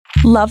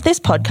Love this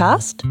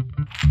podcast?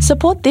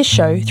 Support this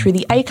show through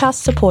the Acast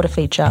supporter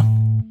feature.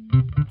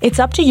 It's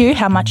up to you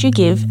how much you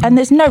give, and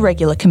there's no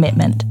regular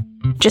commitment.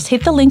 Just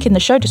hit the link in the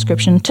show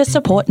description to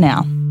support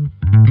now.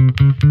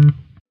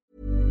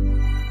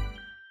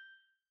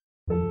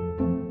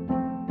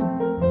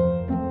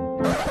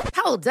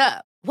 Hold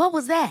up. What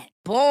was that?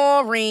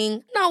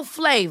 Boring. No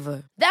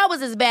flavor. That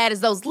was as bad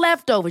as those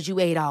leftovers you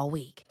ate all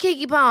week.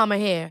 Keke Palmer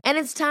here, and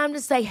it's time to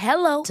say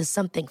hello to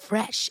something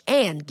fresh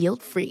and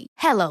guilt-free.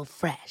 Hello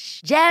Fresh.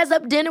 Jazz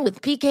up dinner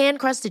with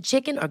pecan-crusted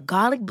chicken or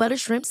garlic butter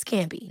shrimp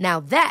scampi. Now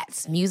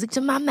that's music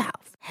to my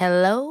mouth.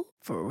 Hello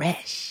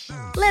Fresh.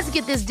 Let's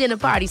get this dinner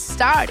party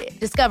started.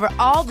 Discover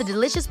all the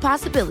delicious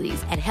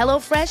possibilities at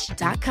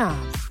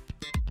hellofresh.com.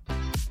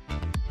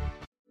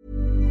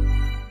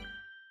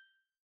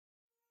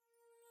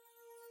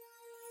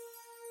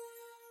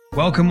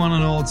 Welcome one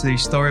and all to the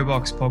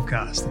Storybox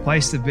podcast, the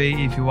place to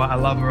be if you are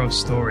a lover of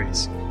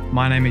stories.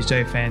 My name is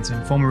Jay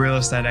Phantom, former real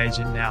estate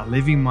agent now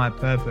living my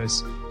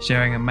purpose,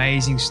 sharing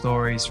amazing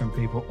stories from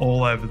people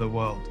all over the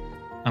world.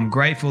 I'm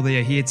grateful that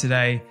you're here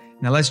today.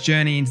 Now let's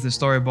journey into the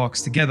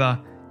Storybox together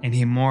and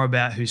hear more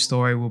about whose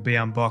story will be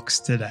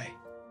unboxed today.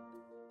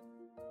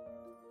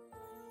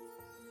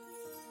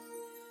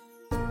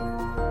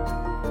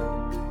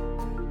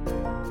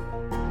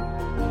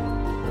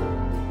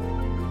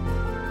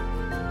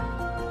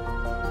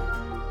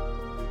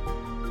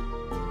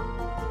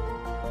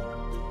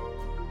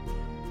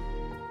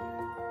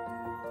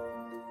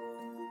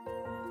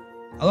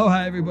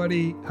 Aloha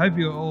everybody, hope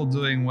you're all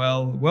doing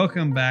well.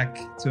 Welcome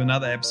back to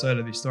another episode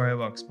of the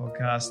Storybox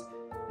podcast.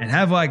 And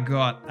have I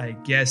got a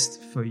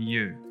guest for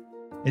you?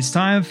 It's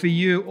time for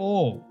you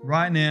all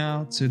right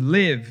now to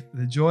live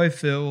the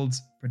joy-filled,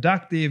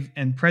 productive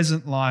and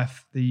present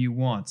life that you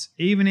want.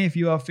 Even if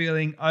you are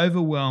feeling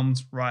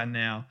overwhelmed right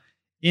now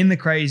in the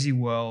crazy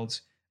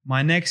world,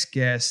 my next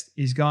guest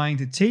is going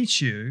to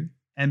teach you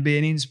and be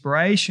an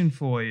inspiration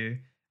for you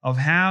of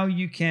how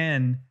you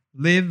can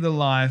live the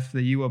life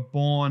that you were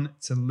born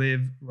to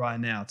live right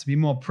now, to be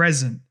more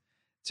present,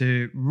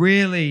 to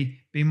really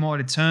be more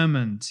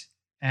determined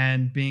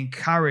and be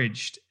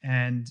encouraged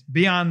and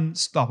be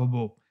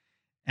unstoppable.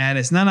 And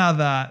it's none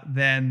other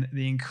than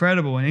the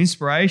incredible and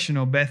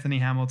inspirational Bethany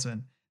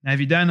Hamilton. Now, if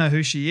you don't know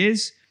who she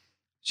is,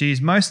 she's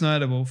most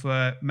notable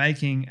for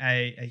making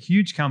a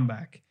huge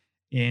comeback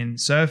in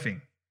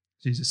surfing.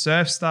 She's a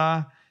surf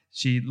star.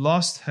 She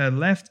lost her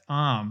left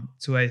arm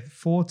to a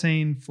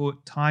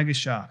 14-foot tiger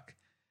shark,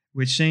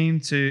 which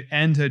seemed to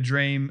end her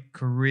dream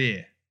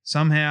career.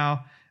 Somehow,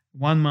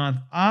 1 month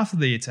after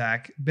the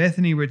attack,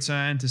 Bethany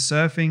returned to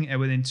surfing, and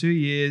within 2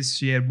 years,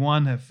 she had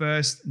won her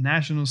first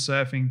national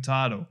surfing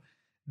title.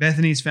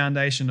 Bethany's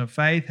foundation of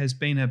faith has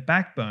been her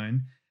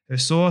backbone, her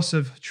source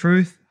of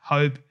truth,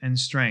 hope, and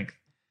strength.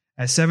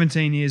 At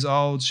 17 years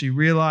old, she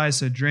realized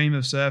her dream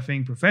of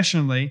surfing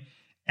professionally,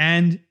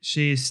 and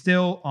she is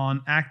still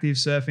an active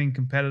surfing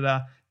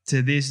competitor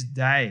to this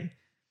day.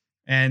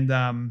 And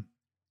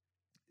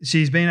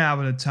she's been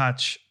able to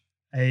touch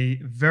a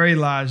very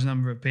large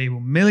number of people,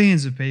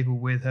 millions of people,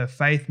 with her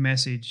faith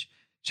message,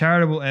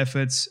 charitable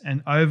efforts,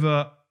 and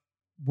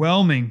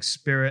overwhelming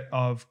spirit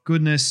of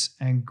goodness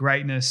and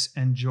greatness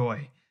and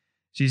joy.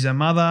 She's a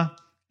mother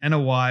and a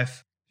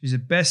wife. She's a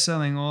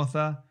best-selling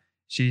author.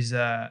 She's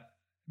got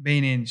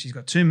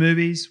 2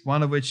 movies,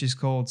 one of which is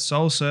called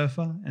Soul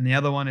Surfer, and the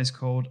other one is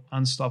called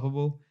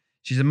Unstoppable.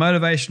 She's a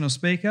motivational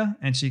speaker,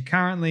 and she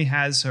currently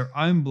has her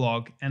own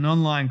blog and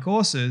online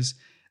courses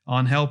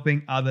on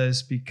helping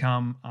others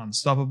become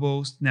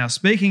unstoppable. Now,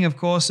 speaking of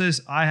courses,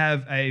 I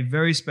have a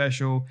very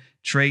special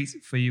treat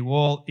for you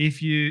all.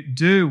 If you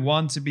do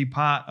want to be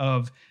part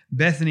of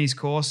Bethany's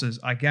courses,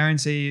 I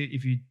guarantee you,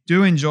 if you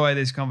do enjoy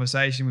this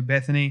conversation with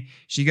Bethany,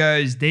 she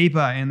goes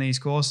deeper in these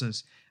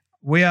courses.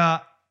 We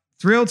are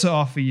thrilled to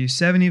offer you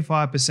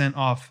 75%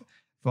 off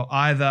for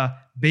either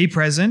Be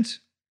Present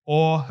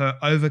or her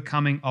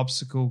Overcoming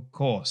Obstacle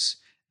course.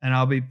 And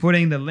I'll be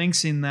putting the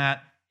links in the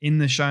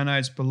show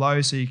notes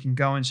below so you can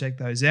go and check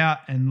those out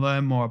and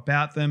learn more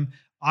about them.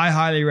 I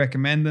highly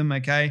recommend them,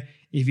 okay?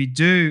 If you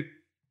do,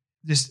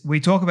 we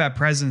talk about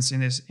presence in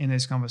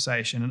this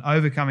conversation and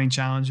overcoming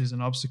challenges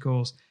and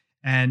obstacles.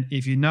 And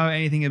if you know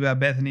anything about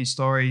Bethany's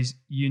stories,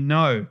 you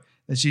know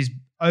that she's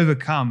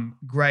overcome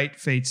great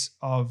feats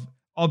of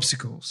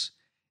obstacles.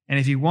 And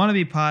if you want to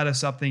be part of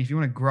something, if you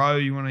want to grow,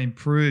 you want to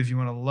improve, you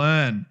want to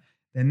learn,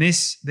 then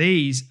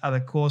these are the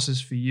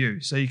courses for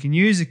you. So you can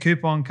use the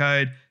coupon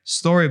code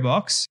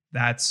Storybox.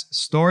 That's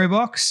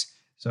Storybox.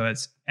 So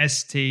it's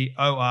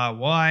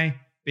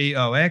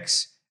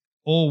STORYBOX,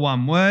 all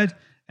one word.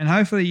 And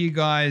hopefully you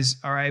guys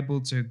are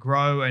able to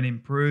grow and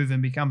improve and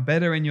become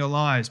better in your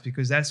lives,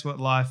 because that's what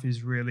life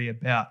is really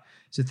about.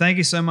 So thank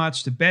you so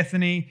much to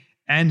Bethany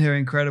and her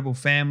incredible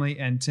family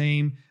and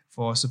team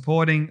for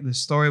supporting the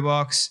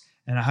Storybox.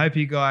 And I hope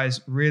you guys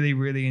really,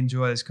 really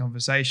enjoy this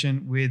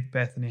conversation with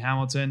Bethany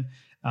Hamilton.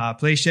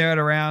 Please share it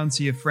around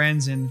to your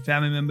friends and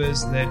family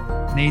members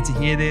that need to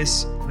hear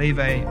this. Leave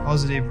a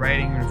positive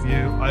rating and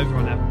review over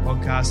on Apple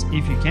Podcasts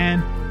if you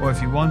can, or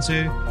if you want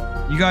to.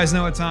 You guys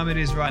know what time it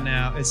is right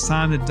now. It's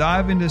time to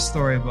dive into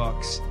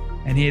Storybox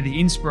and hear the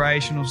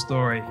inspirational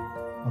story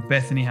of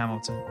Bethany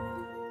Hamilton.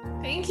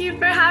 Thank you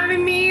for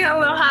having me.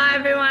 Aloha,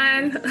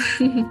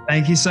 everyone.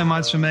 Thank you so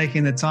much for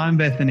making the time,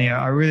 Bethany.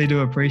 I really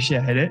do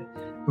appreciate it.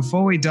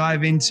 Before we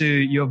dive into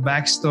your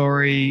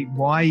backstory,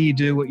 why you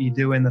do what you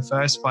do in the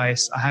first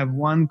place, I have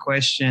one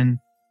question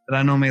that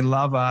I normally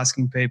love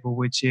asking people,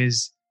 which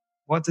is,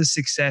 what does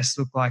success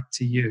look like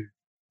to you?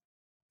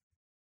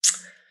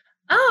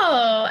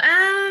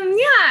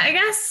 I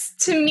guess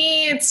to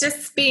me, it's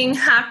just being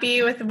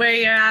happy with where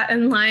you're at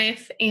in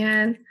life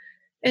and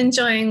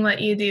enjoying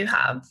what you do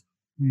have.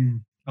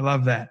 I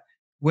love that.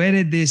 Where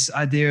did this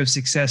idea of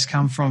success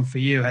come from for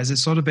you? Has it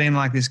sort of been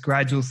like this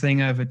gradual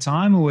thing over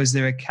time, or was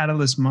there a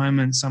catalyst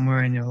moment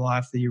somewhere in your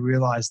life that you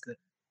realized it?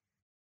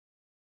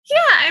 Yeah,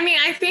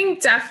 I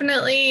think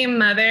definitely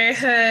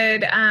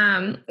motherhood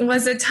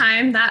was a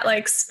time that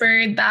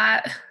spurred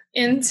that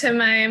into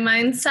my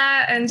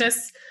mindset. And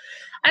just,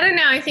 I don't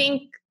know, I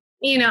think,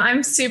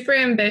 I'm super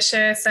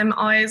ambitious. I'm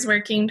always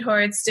working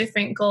towards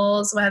different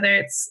goals, whether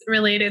it's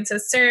related to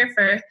surf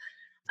or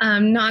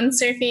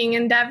non-surfing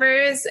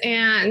endeavors.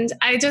 And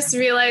I just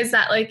realized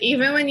that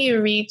even when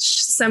you reach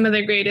some of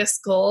the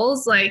greatest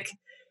goals,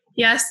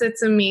 yes,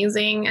 it's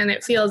amazing and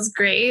it feels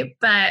great,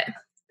 but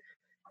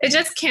it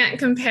just can't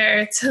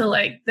compare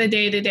to the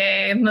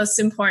day-to-day most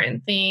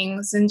important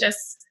things and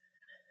just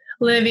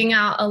living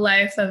out a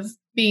life of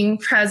being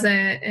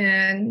present.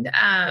 And,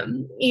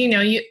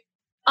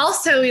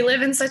 we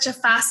live in such a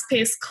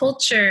fast-paced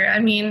culture.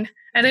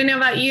 I don't know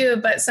about you,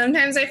 but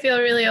sometimes I feel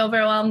really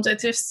overwhelmed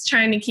with just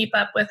trying to keep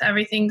up with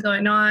everything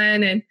going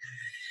on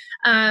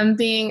and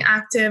being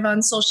active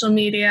on social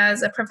media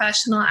as a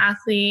professional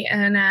athlete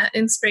and an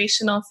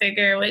inspirational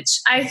figure, which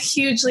I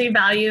hugely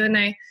value.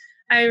 And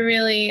I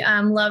really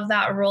love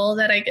that role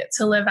that I get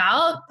to live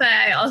out. But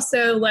I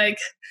also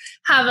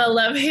have a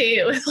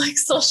love-hate with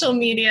social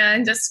media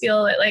and just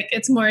feel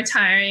it's more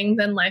tiring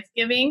than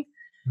life-giving.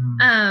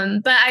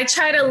 But I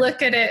try to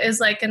look at it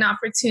as an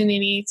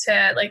opportunity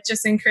to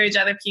just encourage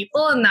other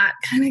people, and that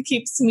kind of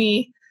keeps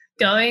me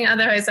going.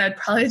 Otherwise, I'd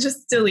probably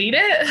just delete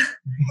it.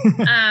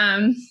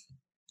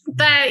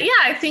 But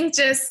yeah, I think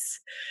just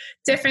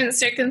different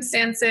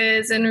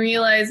circumstances and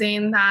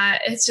realizing that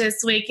it's just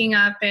waking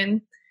up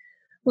and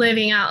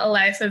living out a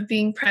life of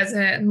being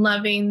present and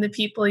loving the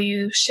people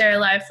you share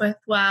life with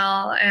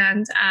well,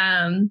 and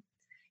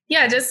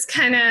just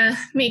kind of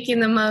making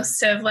the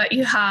most of what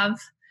you have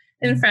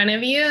in front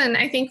of you. And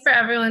I think for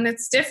everyone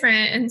it's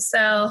different, and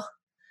so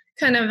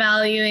kind of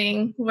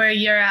valuing where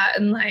you're at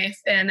in life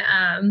and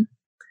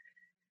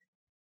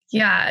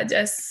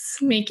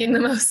just making the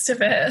most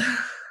of it.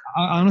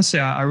 Honestly,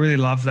 I really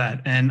love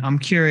that, and I'm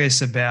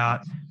curious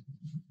about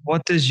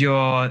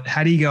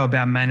how do you go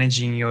about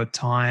managing your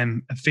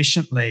time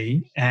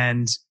efficiently?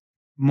 And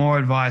more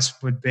advice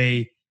would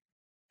be,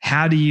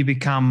 how do you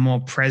become more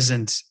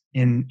present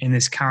in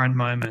this current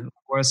moment?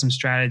 What are some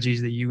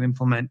strategies that you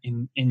implement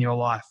in your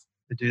life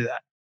to do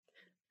that?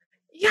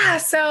 Yeah,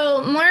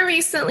 so more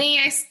recently,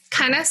 I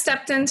kind of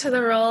stepped into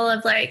the role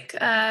of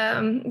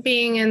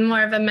being in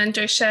more of a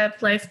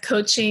mentorship, life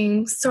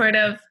coaching sort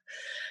of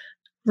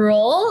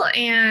role.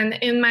 And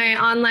in my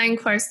online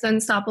course, The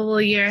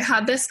Unstoppable Year, I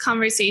had this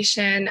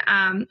conversation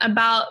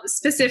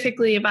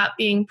specifically about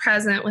being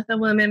present with a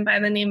woman by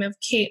the name of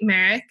Kate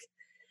Merrick.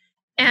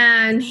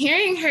 And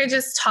hearing her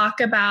just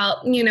talk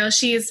about,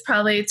 she's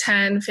probably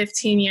 10,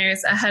 15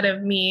 years ahead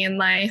of me in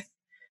life.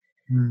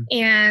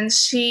 And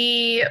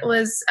she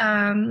was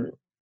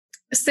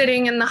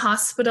sitting in the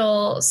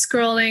hospital,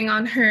 scrolling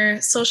on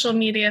her social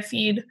media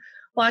feed,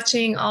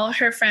 watching all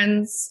her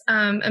friends'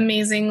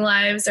 amazing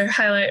lives or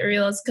highlight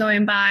reels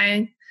going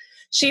by.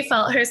 She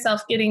felt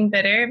herself getting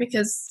bitter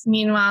because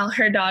meanwhile,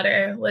 her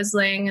daughter was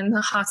laying in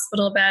the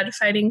hospital bed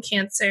fighting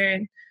cancer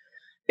and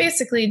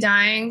basically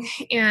dying.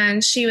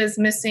 And she was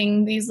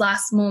missing these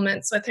last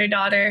moments with her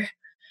daughter,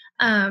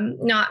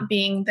 not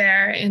being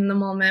there in the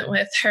moment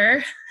with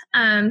her.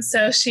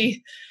 So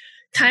she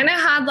kind of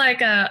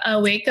had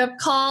a wake-up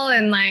call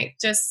and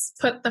just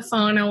put the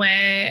phone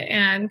away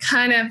and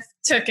kind of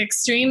took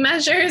extreme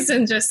measures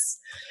and just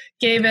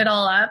gave it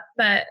all up.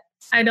 But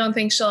I don't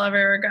think she'll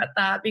ever regret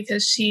that,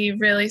 because she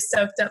really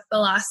soaked up the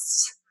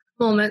last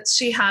moments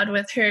she had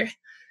with her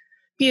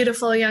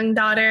beautiful young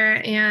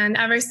daughter. And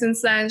ever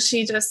since then,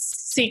 she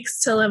just seeks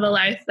to live a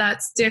life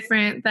that's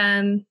different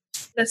than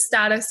the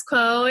status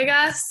quo, I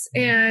guess.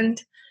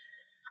 And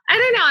I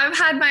don't know, I've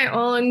had my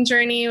own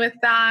journey with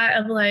that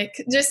of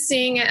just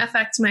seeing it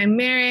affect my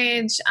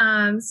marriage,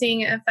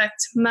 seeing it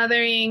affect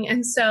mothering.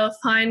 And so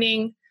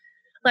finding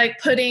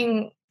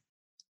putting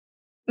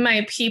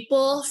my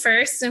people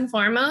first and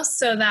foremost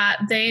so that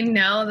they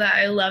know that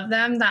I love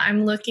them, that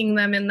I'm looking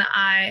them in the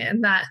eye,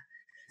 and that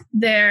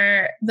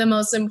they're the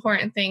most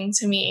important thing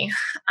to me,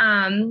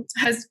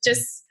 has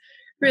just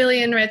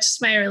really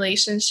enriched my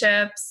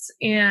relationships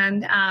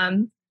and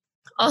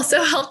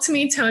also helped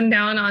me tone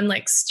down on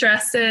like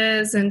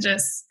stresses and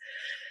just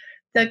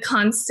the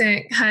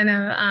constant kind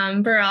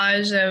of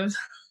barrage of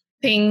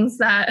things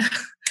that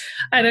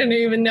I don't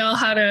even know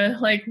how to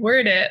like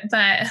word it,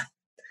 but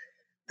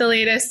the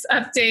latest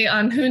update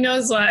on who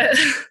knows what.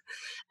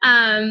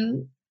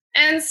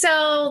 And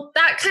so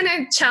that kind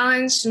of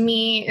challenged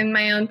me in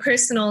my own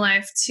personal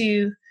life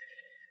to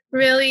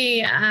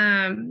really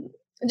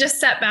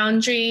just set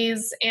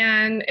boundaries.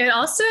 And it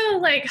also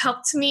like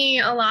helped me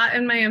a lot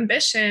in my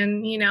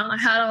ambition. You know, I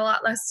had a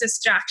lot less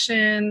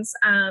distractions.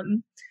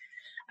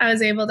 I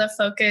was able to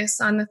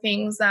focus on the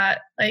things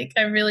that like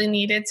I really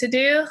needed to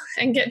do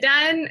and get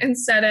done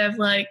instead of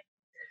like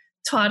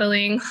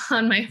twaddling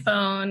on my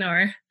phone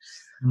or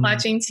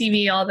watching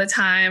TV all the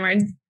time, or,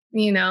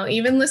 you know,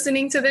 even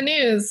listening to the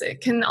news.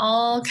 It can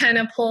all kind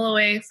of pull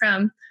away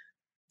from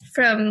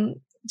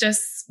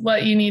just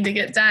what you need to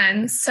get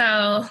done.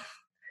 So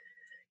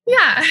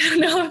yeah, I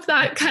don't know if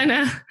that kind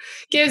of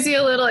gives you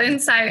a little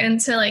insight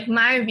into like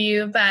my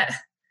view, but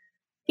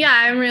yeah,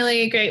 I'm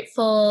really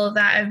grateful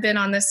that I've been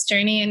on this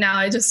journey, and now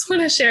I just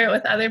want to share it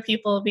with other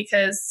people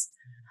because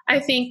I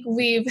think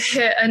we've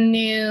hit a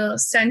new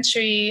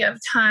century of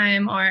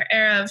time or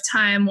era of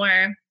time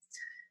where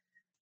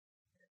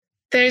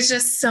there's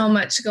just so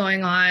much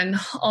going on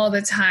all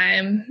the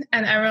time,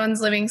 and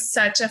everyone's living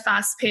such a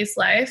fast-paced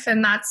life.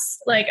 And that's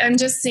like, I'm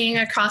just seeing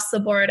across the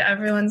board,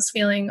 everyone's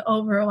feeling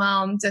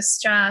overwhelmed,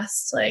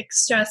 distressed, like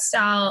stressed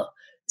out,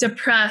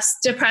 depressed.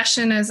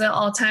 Depression is at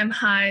all-time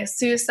high.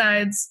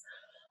 Suicides,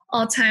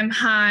 all-time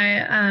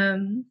high.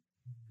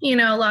 You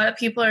know, a lot of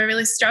people are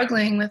really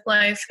struggling with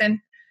life, and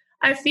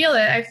I feel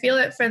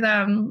it for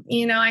them.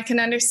 You know, I can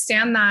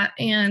understand that.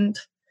 And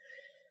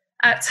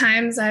at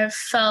times I've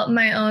felt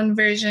my own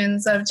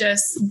versions of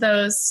just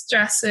those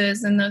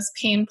stresses and those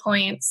pain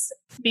points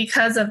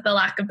because of the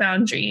lack of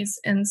boundaries.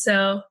 And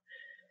so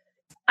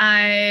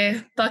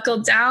I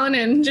buckled down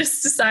and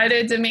just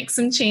decided to make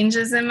some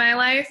changes in my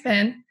life.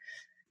 And,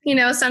 you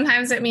know,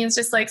 sometimes it means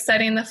just like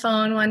setting the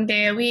phone one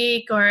day a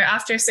week, or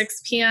after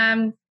 6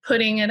 p.m.,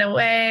 putting it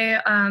away.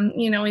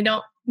 You know, we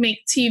don't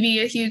make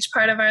TV a huge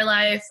part of our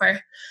life, or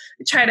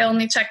we try to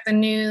only check the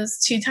news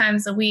 2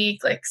 times a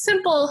week. Like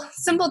simple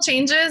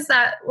changes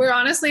that were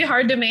honestly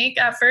hard to make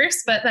at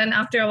first, but then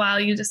after a while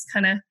you just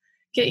kind of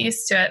get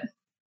used to it.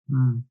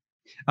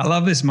 I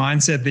love this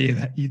mindset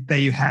that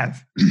you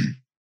have.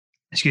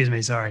 Excuse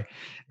me, sorry.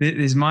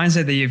 This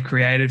mindset that you've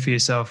created for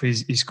yourself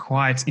is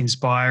quite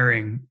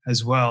inspiring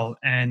as well.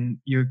 And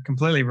you're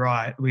completely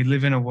right. We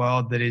live in a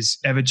world that is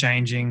ever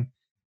changing,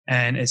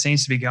 and it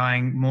seems to be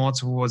going more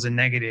towards a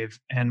negative.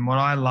 And what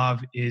I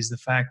love is the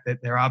fact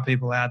that there are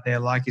people out there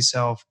like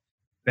yourself,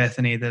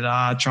 Bethany, that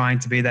are trying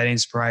to be that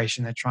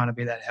inspiration. They're trying to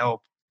be that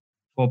help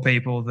for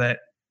people that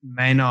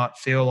may not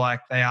feel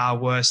like they are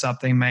worth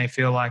something, may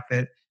feel like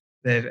that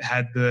they've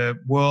had the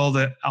world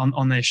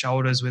on their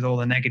shoulders with all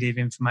the negative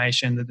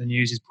information that the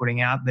news is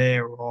putting out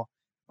there, or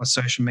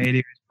social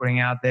media is putting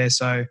out there.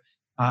 So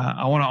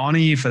I want to honor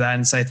you for that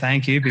and say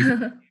thank you,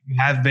 because you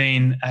have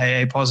been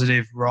a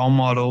positive role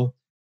model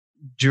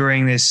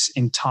during this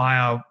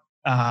entire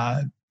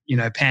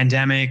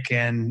pandemic,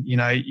 and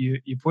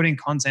you're putting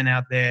content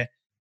out there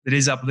that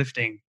is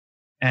uplifting.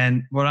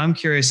 And what I'm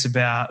curious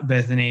about,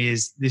 Bethany,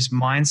 is this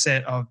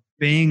mindset of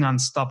being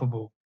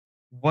unstoppable.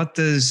 What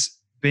does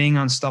being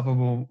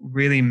unstoppable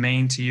really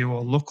mean to you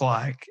or look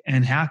like,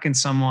 and how can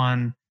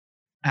someone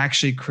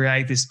actually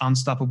create this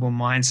unstoppable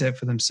mindset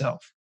for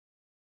themselves?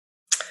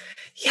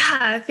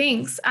 Yeah,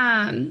 thanks.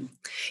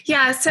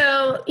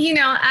 So,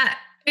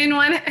 in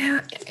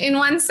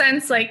one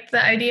sense, like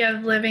the idea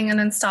of living an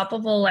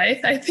unstoppable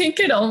life, I think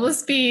it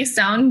almost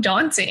sound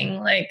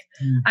daunting. Like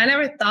I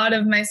never thought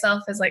of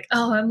myself as like,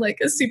 oh, I'm like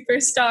a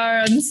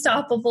superstar,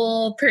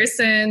 unstoppable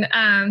person.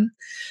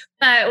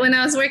 But when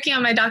I was working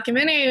on my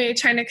documentary, we were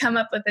trying to come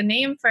up with a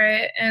name for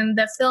it. And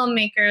the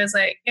filmmaker was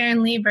like,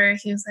 Aaron Lieber,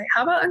 he was like,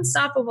 how about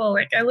unstoppable?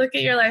 Like I look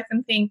at your life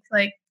and think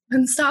like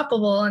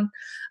unstoppable. And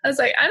I was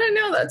like, I don't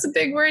know, that's a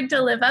big word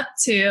to live up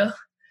to.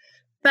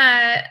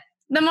 But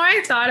the more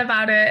I thought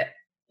about it,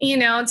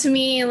 to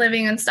me,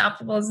 living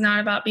unstoppable is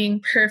not about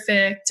being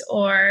perfect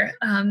or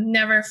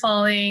never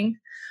falling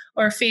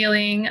or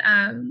failing,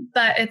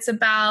 but it's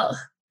about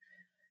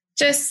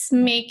just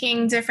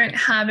making different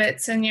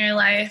habits in your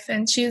life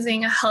and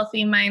choosing a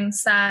healthy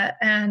mindset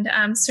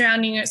and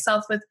surrounding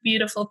yourself with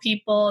beautiful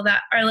people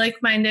that are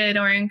like-minded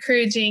or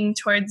encouraging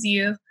towards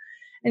you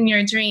and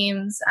your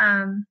dreams.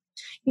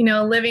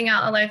 Living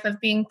out a life of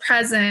being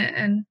present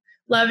and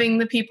loving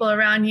the people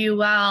around you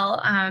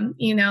well.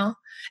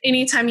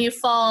 Anytime you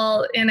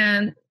fall in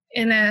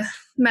a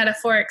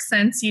metaphoric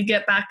sense, you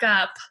get back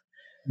up.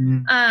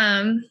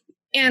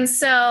 And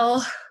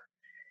so,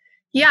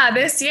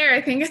 this year,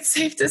 I think it's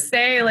safe to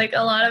say, like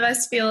a lot of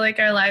us feel like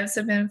our lives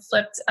have been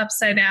flipped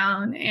upside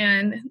down,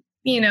 and,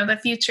 the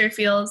future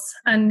feels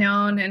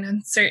unknown and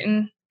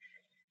uncertain.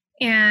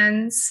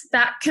 And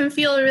that can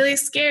feel really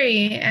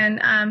scary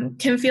and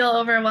can feel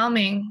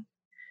overwhelming.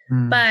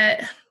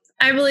 But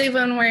I believe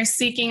when we're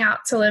seeking out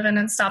to live an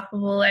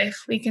unstoppable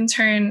life, we can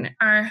turn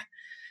our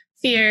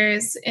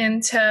fears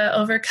into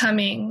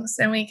overcomings,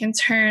 and we can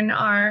turn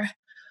our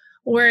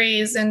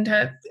worries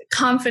into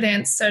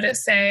confidence, so to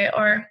say,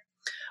 or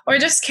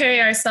just carry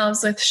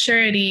ourselves with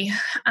surety.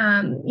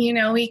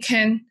 We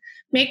can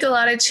make a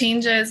lot of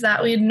changes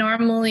that we'd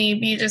normally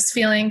be just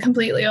feeling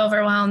completely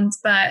overwhelmed,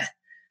 but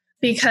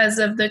because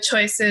of the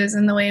choices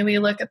and the way we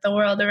look at the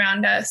world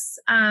around us,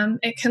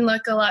 it can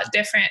look a lot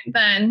different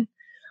than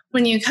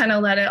when you kind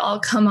of let it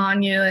all come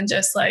on you and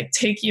just like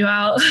take you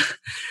out.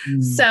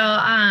 So,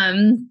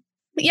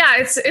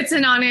 it's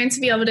an honor to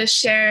be able to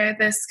share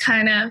this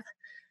kind of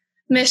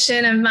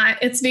mission of mine.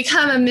 It's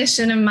become a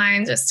mission of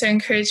mine just to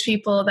encourage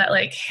people that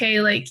like,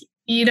 hey, like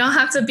you don't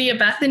have to be a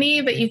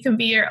Bethany, but you can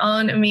be your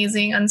own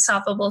amazing,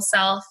 unstoppable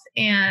self.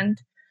 And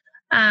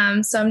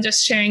so I'm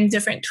just sharing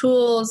different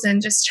tools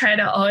and just try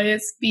to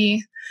always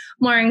be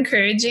more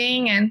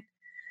encouraging. And,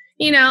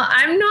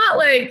 I'm not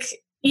like,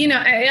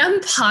 I am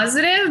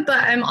positive,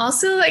 but I'm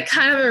also like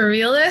kind of a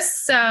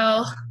realist.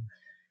 So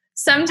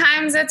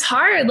sometimes it's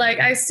hard. Like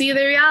I see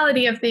the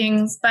reality of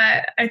things,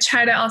 but I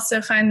try to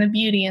also find the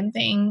beauty in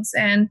things.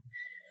 And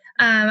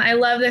I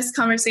love this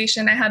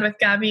conversation I had with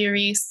Gabby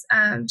Reese.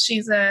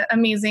 She's an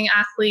amazing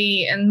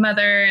athlete and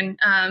mother and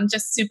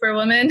just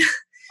superwoman.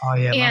 Oh,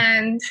 yeah.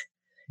 And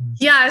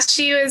yeah,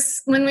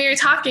 when we were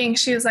talking,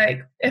 she was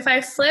like, if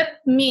I flip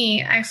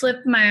me, I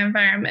flip my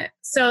environment.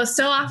 So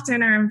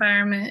often our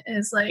environment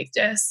is like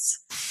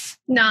just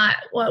not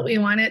what we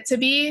want it to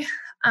be.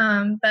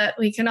 But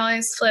we can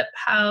always flip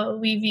how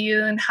we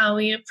view and how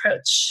we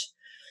approach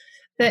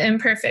the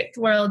imperfect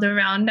world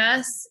around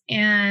us.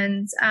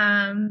 And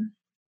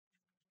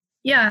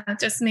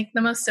just make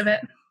the most of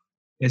it.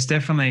 It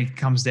definitely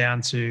comes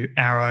down to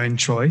our own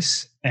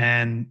choice.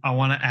 And I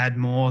want to add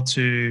more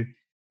to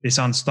this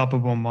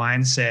unstoppable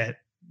mindset,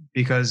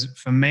 because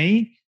for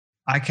me,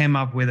 I came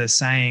up with a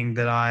saying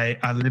that I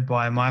live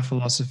by. My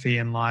philosophy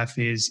in life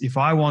is if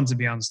I want to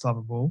be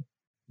unstoppable,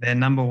 then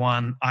number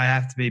one, I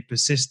have to be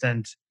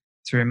persistent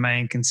to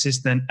remain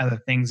consistent at the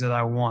things that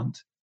I want.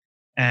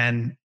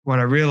 And what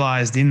I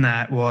realized in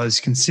that was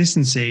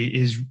consistency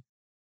is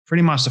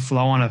pretty much the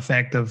flow-on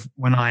effect of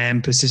when I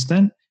am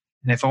persistent.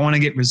 And if I want to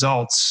get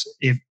results,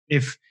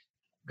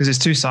 because there's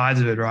two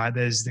sides of it, right?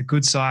 There's the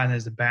good side and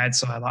there's the bad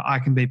side. Like I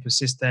can be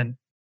persistent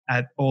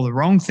at all the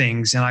wrong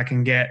things and I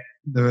can get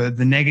the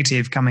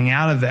negative coming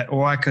out of it,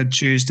 or I could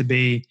choose to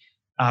be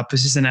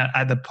persistent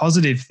at the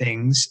positive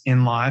things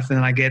in life, and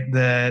I get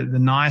the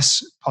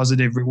nice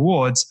positive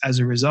rewards as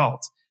a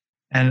result.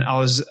 And I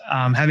was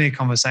having a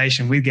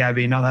conversation with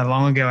Gabby not that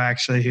long ago,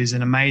 actually, who's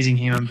an amazing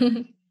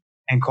human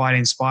and quite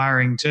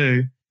inspiring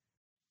too.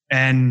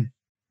 And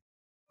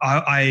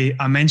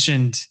I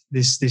mentioned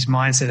this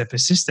mindset of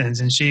persistence,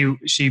 and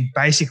she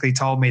basically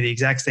told me the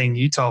exact thing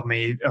you told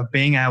me of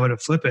being able to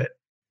flip it.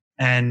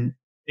 And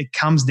it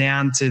comes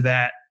down to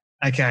that,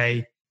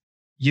 okay,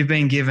 you've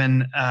been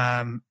given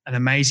an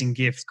amazing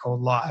gift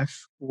called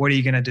life. What are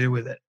you going to do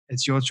with it?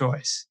 It's your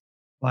choice.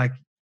 Like,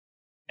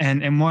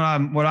 and what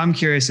I'm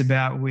curious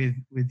about with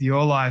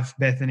your life,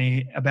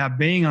 Bethany, about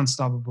being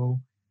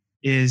unstoppable,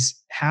 is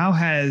how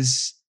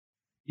has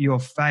your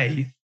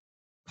faith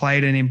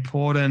played an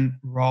important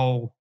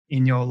role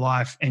in your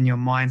life and your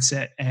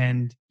mindset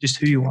and just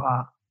who you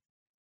are?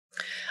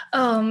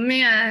 Oh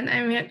man,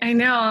 I mean, I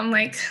know I'm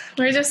like,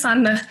 we're just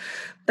on the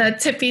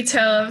tippy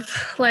toe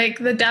of like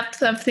the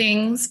depth of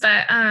things.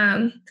 But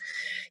I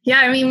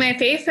mean, my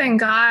faith in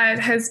God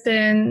has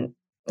been,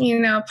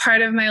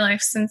 part of my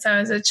life since I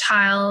was a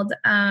child.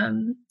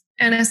 And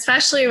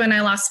especially when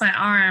I lost my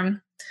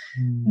arm,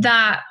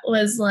 that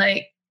was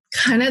like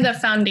kind of the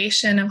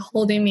foundation of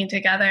holding me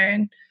together.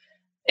 And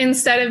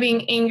instead of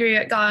being angry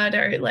at God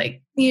or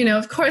like,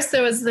 of course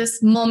there was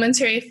this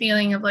momentary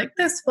feeling of like,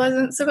 this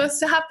wasn't supposed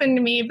to happen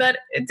to me, but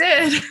it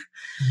did.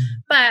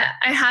 But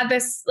I had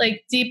this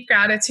like deep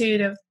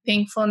gratitude of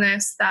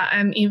thankfulness that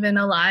I'm even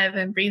alive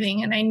and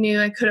breathing. And I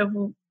knew I could have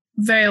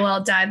very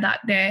well died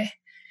that day.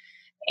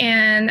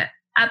 And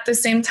at the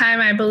same time,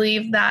 I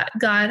believe that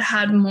God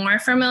had more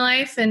for my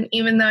life. And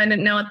even though I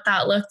didn't know what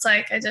that looked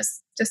like, I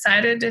just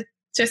decided to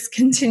just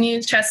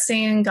continue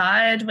trusting in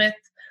God with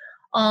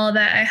all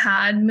that I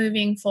had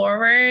moving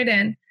forward.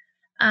 And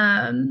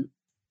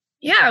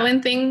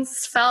when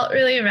things felt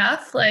really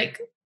rough, like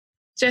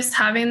just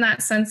having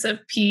that sense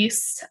of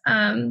peace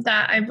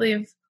that I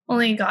believe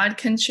only God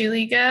can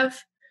truly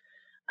give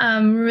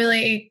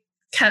really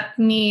kept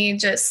me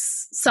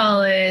just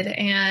solid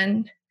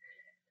and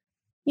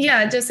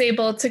just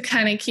able to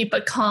kind of keep a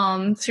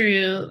calm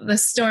through the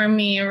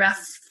stormy,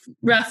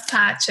 rough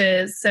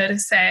patches, so to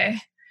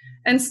say.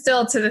 And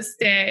still to this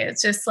day,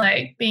 it's just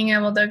like being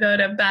able to go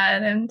to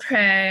bed and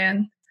pray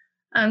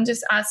and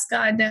just ask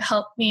God to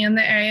help me in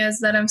the areas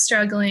that I'm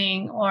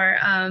struggling, or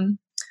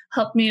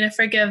help me to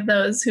forgive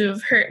those who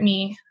have hurt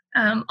me.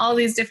 All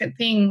these different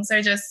things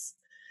are just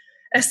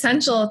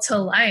essential to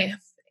life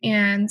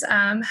and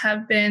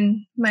have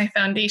been my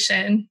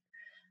foundation,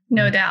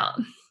 no doubt.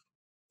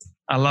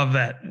 I love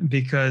that,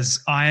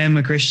 because I am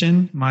a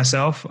Christian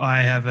myself.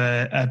 I have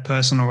a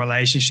personal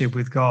relationship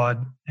with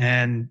God,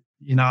 and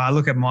I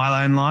look at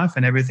my own life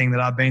and everything that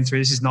I've been through.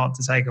 This is not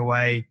to take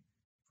away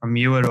from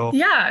you at all.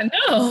 Yeah,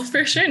 no,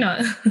 for sure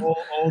not.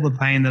 all the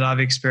pain that I've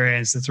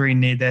experienced, the 3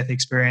 near-death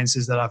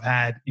experiences that I've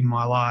had in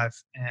my life,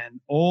 and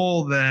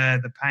all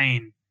the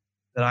pain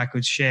that I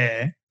could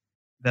share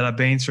that I've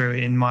been through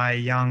in my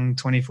young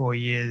 24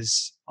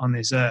 years on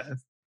this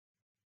earth,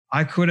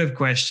 I could have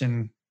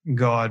questioned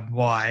God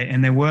why.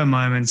 And there were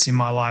moments in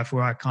my life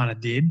where I kind of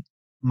did.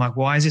 I'm like,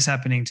 why is this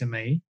happening to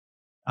me?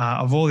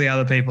 Of all the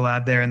other people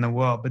out there in the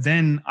world. But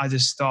then I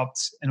just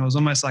stopped, and it was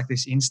almost like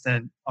this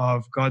instant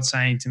of God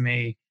saying to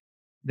me,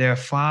 there are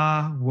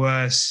far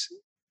worse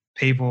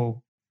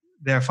people,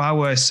 there are far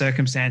worse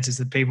circumstances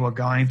that people are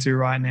going through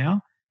right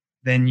now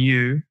than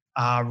you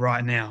are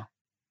right now.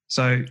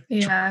 So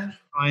yeah,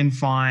 try and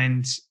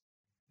find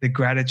the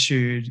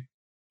gratitude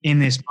in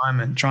this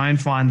moment. Try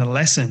and find the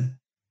lesson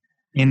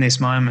in this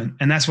moment.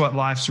 And that's what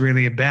life's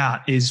really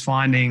about, is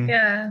finding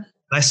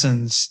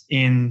lessons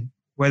in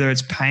whether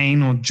it's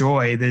pain or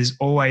joy. There's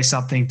always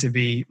something to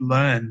be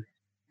learned.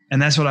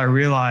 And that's what I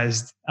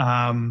realized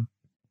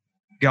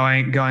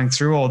going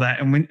through all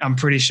that. And I'm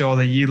pretty sure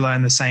that you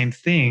learned the same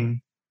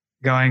thing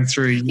going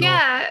through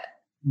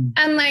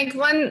And like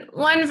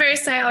one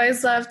verse I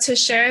always love to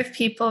share with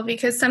people,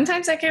 because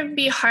sometimes it can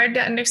be hard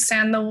to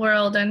understand the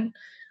world and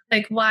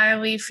like why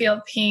we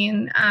feel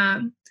pain.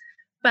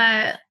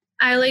 But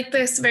I like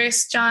this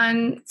verse,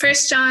 1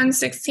 John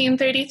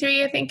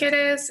 16:33, I think it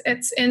is.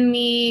 It's, in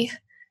me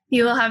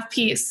you will have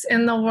peace.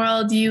 In the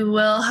world you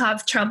will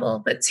have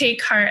trouble, but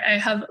take heart, I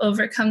have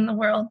overcome the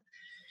world.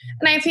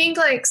 And I think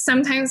like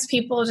sometimes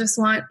people just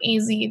want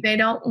easy. They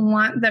don't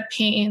want the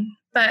pain.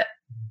 But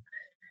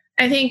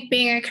I think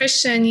being a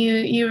Christian,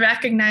 you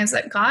recognize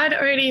that God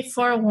already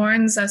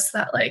forewarns us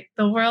that like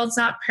the world's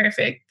not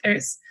perfect.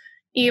 There's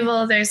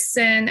evil, there's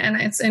sin, and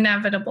it's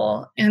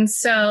inevitable. And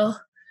so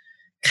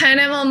kind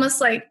of almost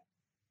like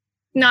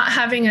not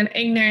having an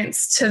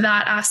ignorance to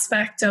that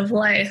aspect of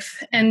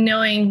life and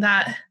knowing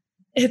that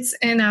it's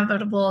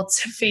inevitable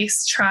to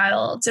face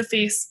trial, to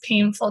face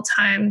painful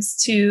times,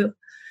 to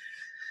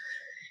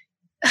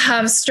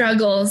have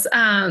struggles.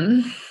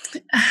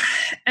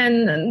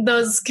 And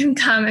those can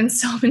come in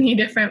so many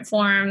different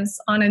forms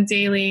on a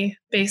daily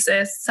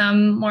basis,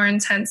 some more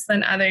intense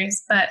than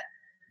others. But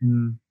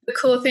the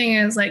cool thing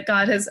is like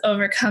God has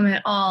overcome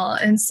it all.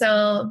 And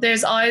so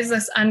there's always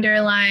this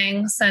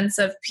underlying sense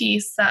of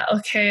peace that,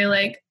 okay,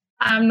 like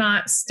I'm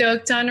not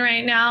stoked on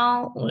right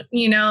now,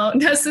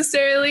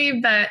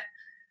 necessarily, but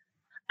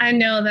I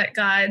know that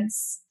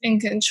God's in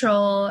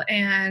control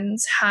and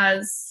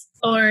has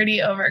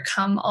already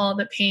overcome all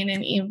the pain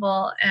and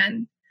evil.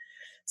 And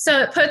so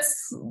it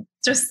puts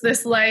just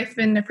this life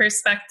into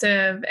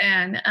perspective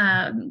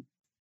and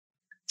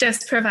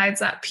just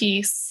provides that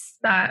peace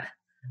that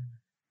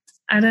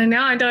I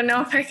don't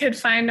know if I could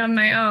find on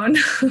my own.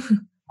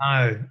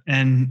 No.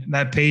 And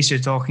that peace you're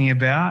talking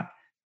about,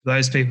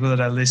 those people that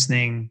are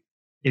listening,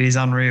 it is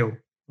unreal.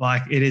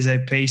 Like it is a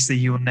peace that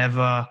you will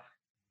never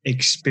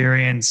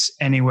experience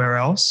anywhere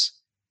else.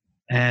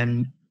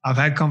 And I've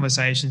had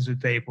conversations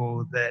with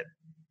people that,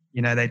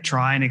 they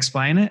try and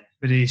explain it,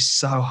 but it is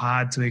so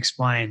hard to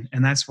explain.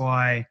 And that's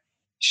why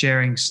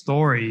sharing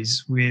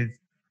stories with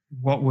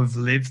what we've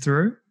lived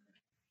through,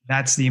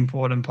 that's the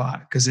important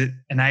part, because it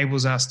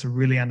enables us to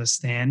really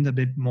understand a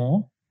bit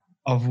more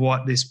of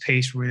what this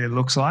peace really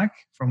looks like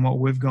from what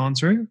we've gone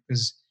through.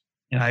 Because,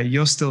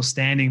 you're still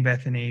standing,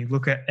 Bethany.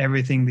 Look at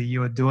everything that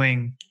you are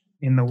doing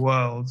in the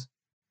world.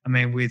 I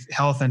mean, with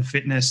health and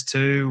fitness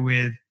too,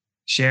 with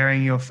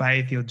sharing your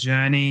faith, your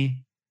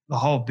journey, the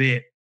whole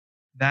bit.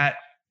 That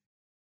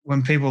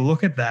when people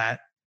look at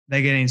that,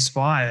 they get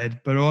inspired,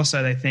 but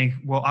also they think,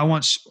 well, I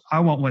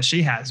want what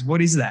she has.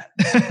 What is that?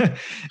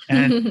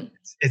 And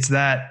it's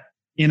that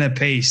inner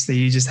peace that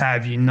you just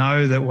have. You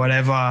know that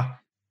whatever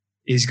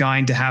is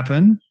going to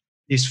happen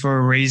is for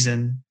a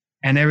reason,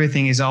 and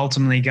everything is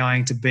ultimately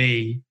going to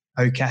be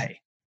okay.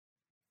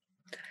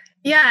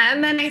 Yeah.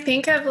 And then I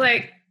think of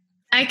like,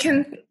 I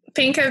can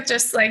think of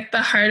just like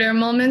the harder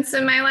moments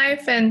in my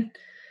life. And,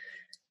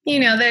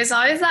 there's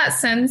always that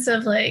sense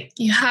of like,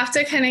 you have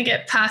to kind of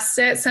get past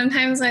it.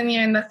 Sometimes when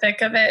you're in the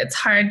thick of it, it's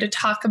hard to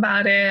talk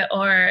about it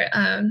or,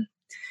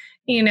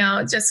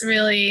 just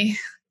really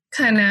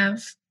kind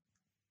of,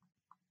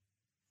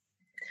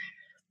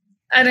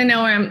 I don't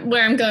know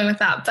where I'm going with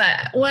that.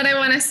 But what I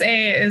want to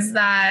say is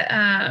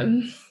that,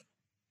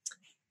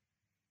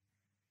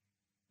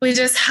 we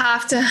just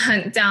have to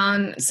hunt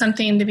down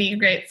something to be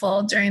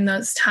grateful during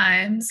those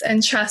times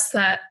and trust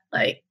that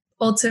like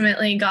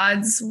ultimately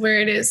God's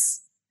word is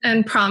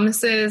and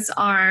promises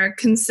are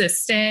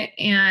consistent,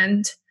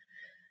 and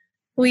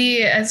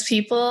we as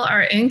people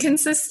are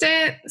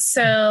inconsistent.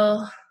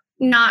 So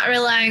not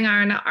relying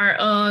on our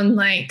own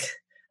like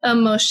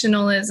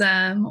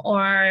emotionalism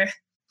or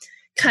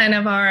kind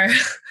of our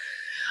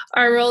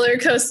our roller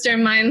coaster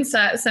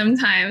mindset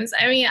sometimes.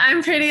 I mean,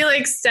 I'm pretty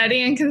like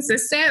steady and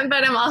consistent,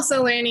 but I'm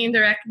also learning to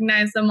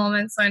recognize the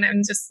moments when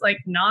I'm just like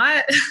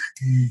not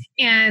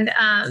and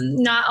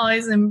not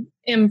always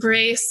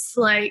embrace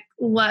like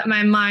what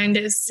my mind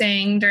is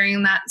saying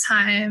during that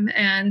time,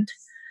 and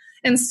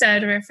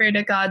instead refer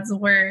to God's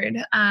word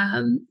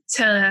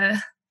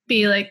to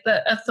be like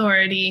the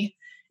authority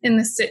in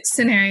the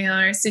scenario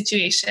or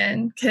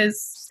situation.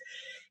 Because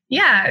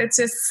it's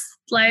just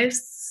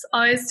life's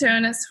always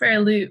throwing us for a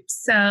loop.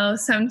 So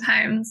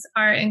sometimes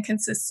our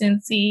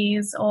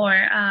inconsistencies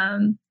or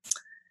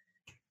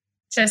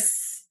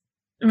just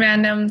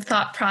random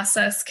thought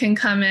process can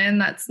come in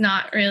that's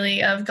not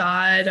really of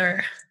God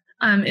or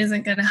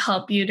isn't going to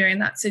help you during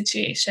that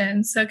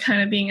situation. So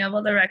kind of being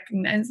able to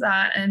recognize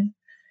that and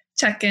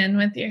check in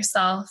with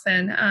yourself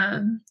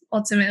and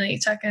ultimately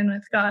check in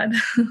with God.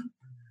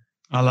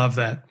 I love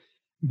that.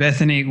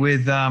 Bethany,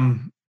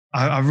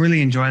 I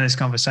really enjoyed this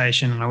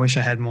conversation, and I wish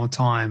I had more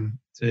time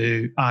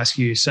to ask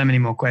you so many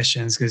more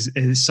questions because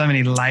there's so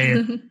many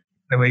layers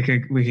that we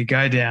could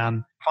go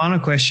down. Final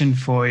question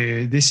for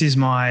you. This is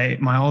my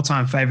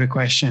all-time favorite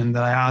question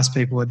that I ask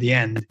people at the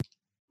end,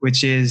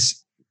 which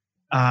is,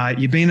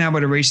 you've been able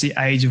to reach the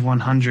age of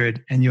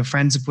 100 and your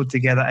friends have put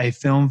together a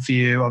film for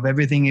you of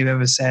everything you've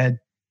ever said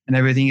and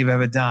everything you've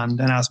ever done.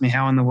 Don't ask me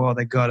how in the world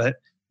they got it.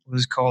 We'll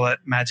just call it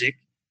magic.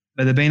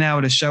 But they've been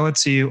able to show it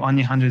to you on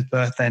your 100th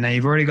birthday. Now,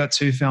 you've already got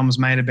 2 films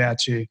made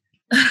about you.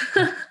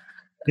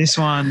 This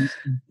one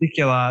in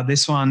particular,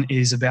 this one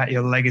is about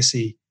your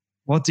legacy.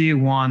 What do you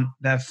want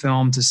that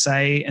film to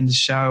say and to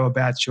show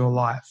about your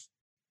life?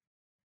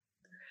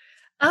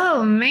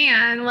 Oh,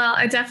 man. Well,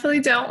 I definitely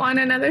don't want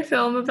another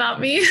film about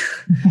me.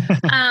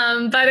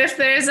 But if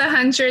there's a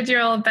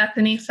 100-year-old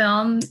Bethany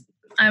film,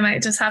 I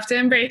might just have to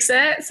embrace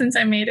it since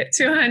I made it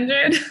to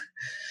 100.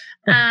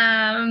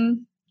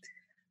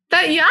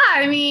 But yeah,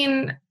 I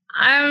mean,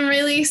 I'm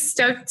really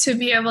stoked to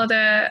be able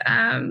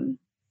to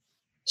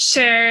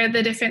share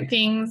the different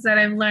things that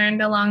I've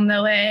learned along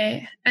the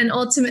way and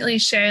ultimately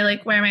share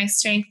like where my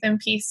strength and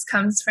peace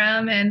comes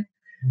from. And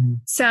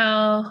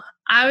so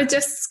I would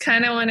just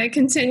kind of want to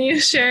continue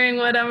sharing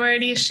what I'm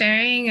already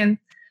sharing.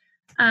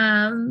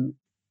 And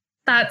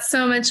that's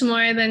so much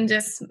more than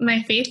just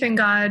my faith in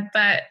God,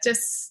 but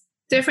just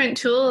different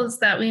tools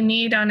that we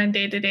need on a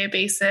day-to-day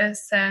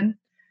basis, and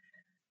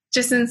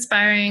just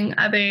inspiring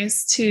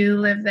others to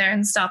live their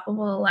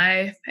unstoppable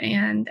life.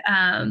 And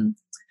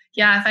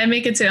if I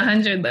make it to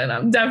 100, then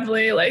I'm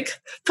definitely like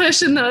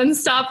pushing the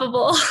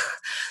unstoppable.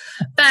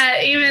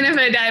 But even if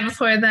I die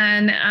before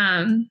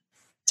then,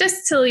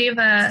 just to leave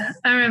a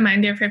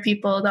reminder for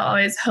people to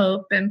always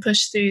hope and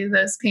push through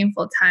those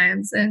painful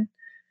times, and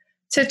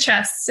to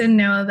trust and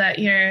know that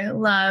you're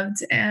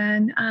loved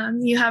and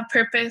you have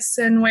purpose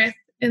and worth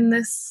in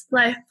this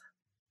life.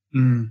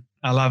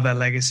 I love that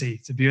legacy.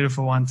 It's a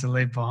beautiful one to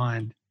leave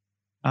behind.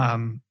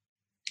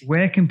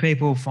 Where can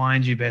people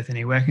find you,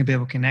 Bethany? Where can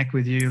people connect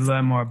with you,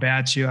 learn more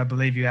about you? I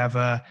believe you have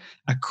a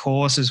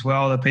course as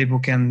well that people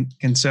can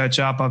search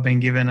up. I've been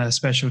given a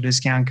special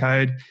discount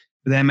code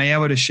for them. Are you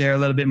able to share a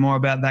little bit more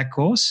about that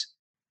course?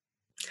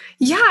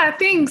 Yeah,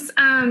 thanks.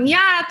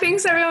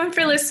 Thanks everyone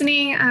for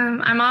listening.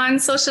 I'm on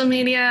social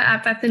media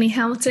at Bethany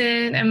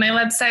Hamilton, and my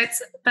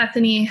website's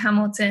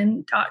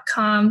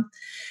bethanyhamilton.com.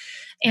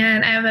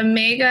 And I have a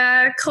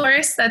mega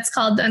course that's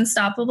called The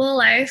Unstoppable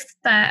Life,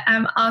 but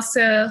I'm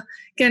also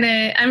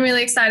I'm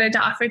really excited to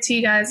offer to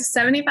you guys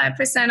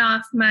 75%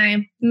 off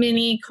my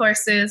mini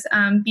courses,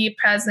 Be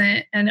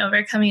Present and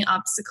Overcoming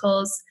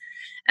Obstacles.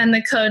 And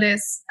the code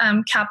is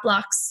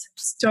Caplock's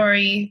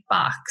Story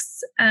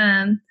Box.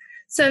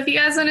 So if you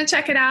guys want to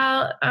check it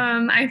out,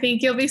 I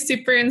think you'll be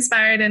super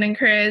inspired and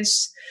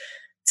encouraged.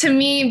 To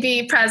me,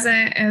 be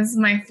present is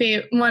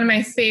one of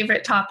my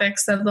favorite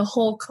topics of the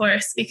whole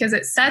course, because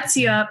it sets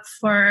you up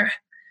for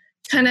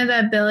kind of the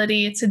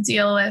ability to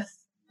deal with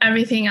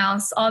everything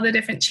else, all the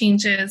different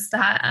changes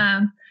that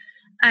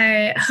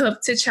I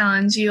hope to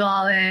challenge you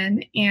all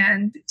in,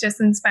 and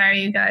just inspire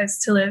you guys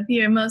to live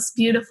your most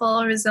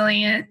beautiful,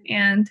 resilient,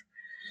 and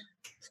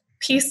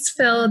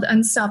peace-filled,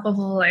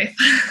 unstoppable life.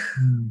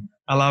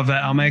 I love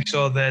that. I'll make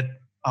sure that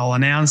I'll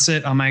announce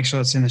it. I'll make sure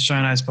it's in the show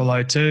notes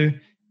below too.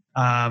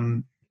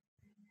 I'm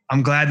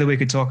glad that we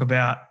could talk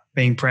about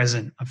being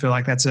present. I feel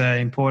like that's an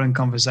important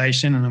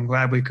conversation, and I'm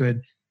glad we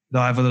could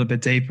dive a little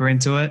bit deeper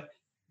into it.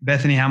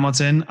 Bethany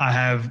Hamilton, I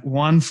have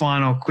one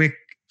final quick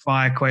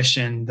fire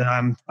question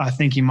that I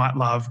think you might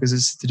love because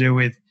it's to do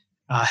with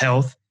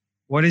health.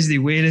 What is the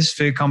weirdest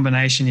food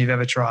combination you've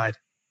ever tried?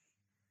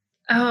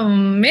 Oh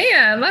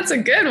man, that's a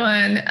good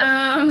one.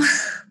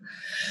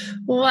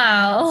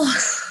 Well,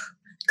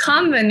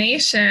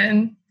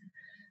 combination.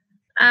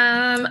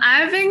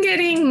 I've been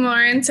getting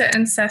more into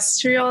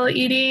ancestral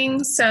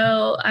eating.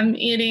 So I'm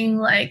eating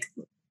like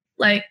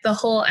the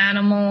whole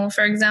animal.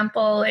 For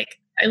example,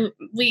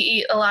 we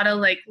eat a lot of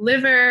like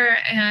liver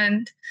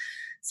and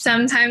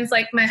sometimes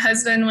like my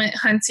husband went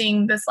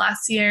hunting this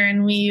last year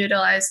and we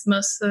utilized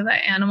most of the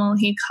animal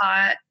he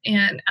caught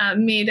and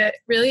made a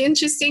really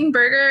interesting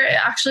burger. It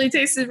actually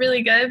tasted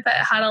really good, but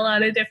it had a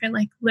lot of different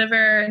like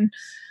liver and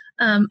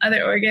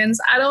other organs.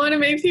 I don't want to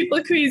make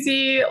people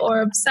queasy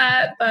or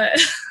upset, but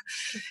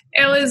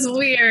it was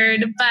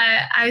weird. But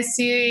I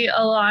see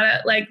a lot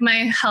of like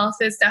my health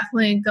is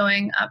definitely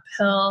going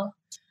uphill.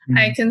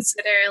 I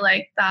consider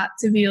like that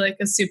to be like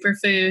a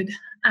superfood.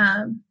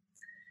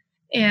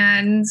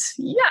 And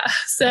yeah,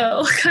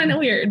 so kind of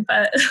weird,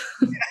 but.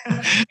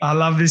 I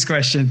love this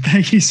question.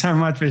 Thank you so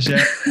much for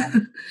sharing.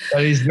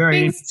 That is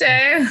very Thanks,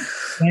 Jay.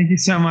 Thank you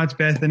so much,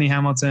 Bethany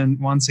Hamilton,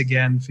 once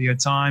again for your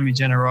time, your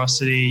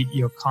generosity,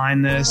 your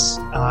kindness,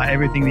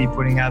 everything that you're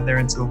putting out there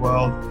into the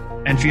world,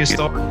 and for your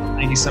story.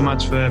 Thank you so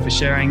much for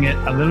sharing it,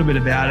 a little bit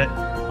about it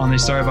on the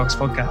Storybox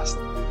podcast.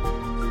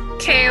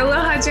 Okay,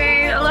 aloha,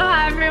 Jay.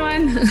 Aloha,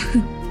 everyone.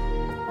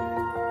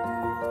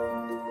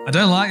 I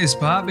don't like this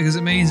part because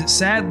it means that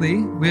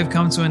sadly we have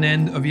come to an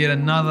end of yet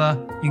another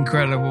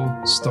incredible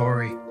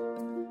story.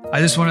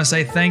 I just want to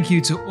say thank you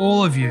to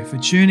all of you for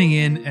tuning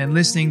in and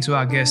listening to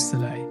our guest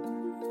today.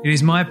 It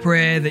is my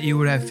prayer that you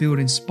would have felt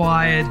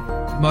inspired,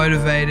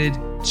 motivated,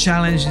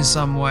 challenged in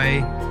some way,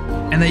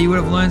 and that you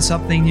would have learned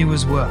something new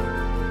as well.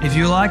 If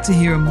you would like to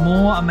hear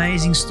more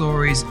amazing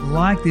stories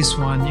like this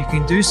one, you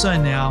can do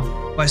so now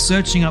by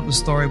searching up the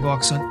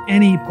Storybox on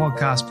any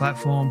podcast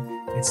platform.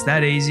 It's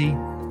that easy.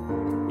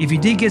 If you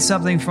did get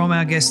something from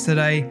our guest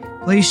today,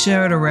 please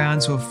share it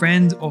around to a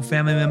friend or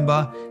family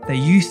member that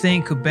you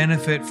think could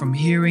benefit from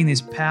hearing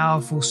this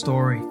powerful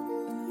story.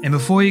 And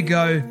before you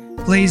go,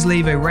 please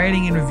leave a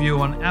rating and review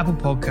on Apple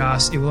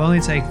Podcasts. It will only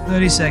take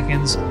 30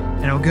 seconds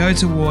and it will go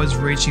towards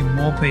reaching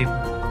more people.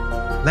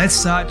 Let's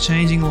start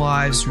changing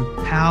lives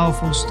through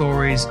powerful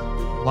stories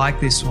like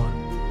this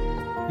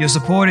one. Your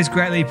support is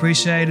greatly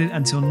appreciated.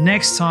 Until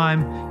next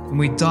time, when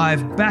we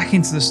dive back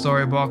into the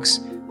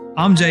Storybox,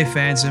 I'm Jay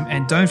Phantom,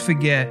 and don't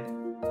forget,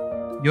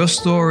 your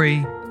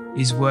story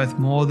is worth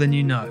more than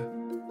you know.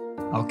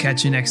 I'll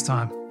catch you next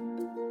time.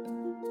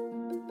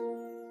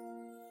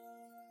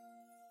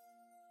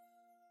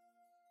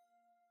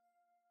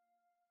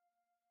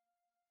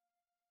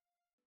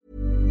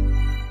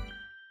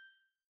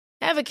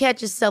 Ever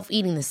catch yourself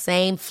eating the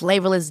same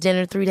flavorless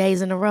dinner 3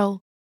 days in a row?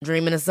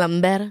 Dreaming of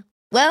something better?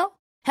 Well,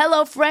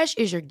 HelloFresh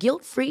is your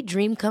guilt-free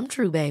dream come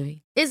true,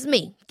 baby. It's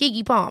me,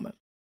 Keke Palmer.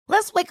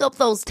 Let's wake up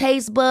those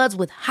taste buds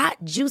with hot,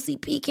 juicy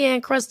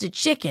pecan-crusted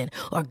chicken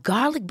or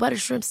garlic butter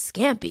shrimp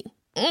scampi.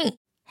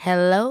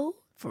 Hello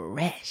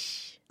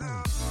Fresh.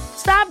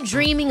 Stop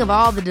dreaming of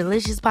all the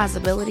delicious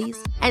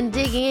possibilities and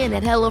dig in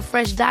at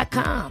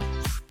HelloFresh.com.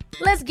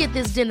 Let's get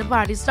this dinner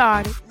party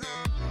started.